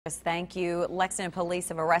Thank you. Lexington police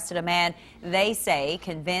have arrested a man they say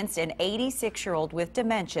convinced an 86-year-old with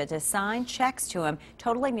dementia to sign checks to him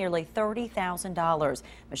totaling nearly $30,000.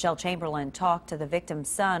 Michelle Chamberlain talked to the victim's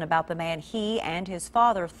son about the man he and his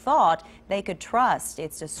father thought they could trust.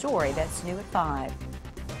 It's a story that's new at 5.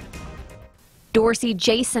 Dorsey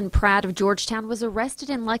Jason Pratt of Georgetown was arrested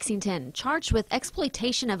in Lexington, charged with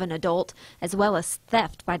exploitation of an adult as well as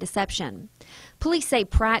theft by deception. Police say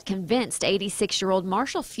Pratt convinced 86-year-old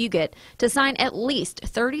Marshall Fugate to sign at least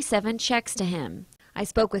 37 checks to him. I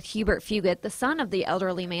spoke with Hubert Fugate, the son of the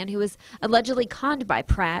elderly man who was allegedly conned by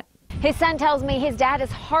Pratt. His son tells me his dad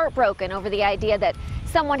is heartbroken over the idea that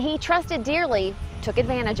someone he trusted dearly took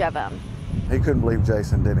advantage of him. He couldn't believe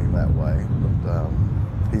Jason did him that way, but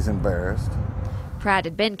he's embarrassed. Pratt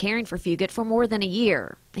had been caring for Fugate for more than a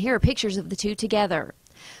year. Here are pictures of the two together.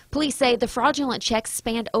 Police say the fraudulent checks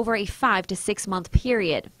spanned over a 5 to 6 month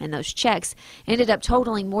period, and those checks ended up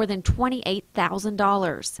totaling more than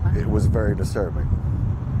 $28,000. It was very disturbing.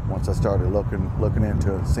 Once I started looking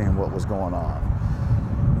into it, seeing what was going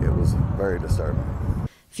on, it was very disturbing.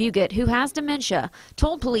 Fugate, who has dementia,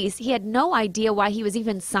 told police he had no idea why he was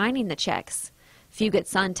even signing the checks.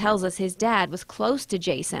 Fugate's son tells us his dad was close to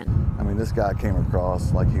Jason. I mean, this guy came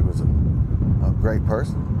across like he was a great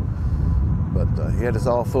person, but he had us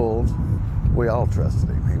all fooled. We all trusted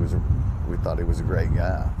him. We thought he was a great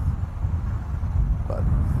guy, but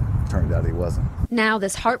it turned out he wasn't. Now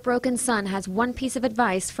this heartbroken son has one piece of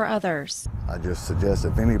advice for others. I just suggest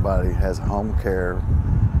if anybody has home care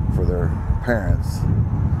for their parents,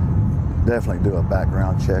 definitely do a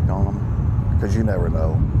background check on them, because you never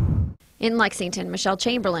know. In Lexington, Michelle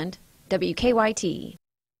Chamberlain, WKYT.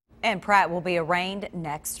 And Pratt will be arraigned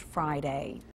next Friday.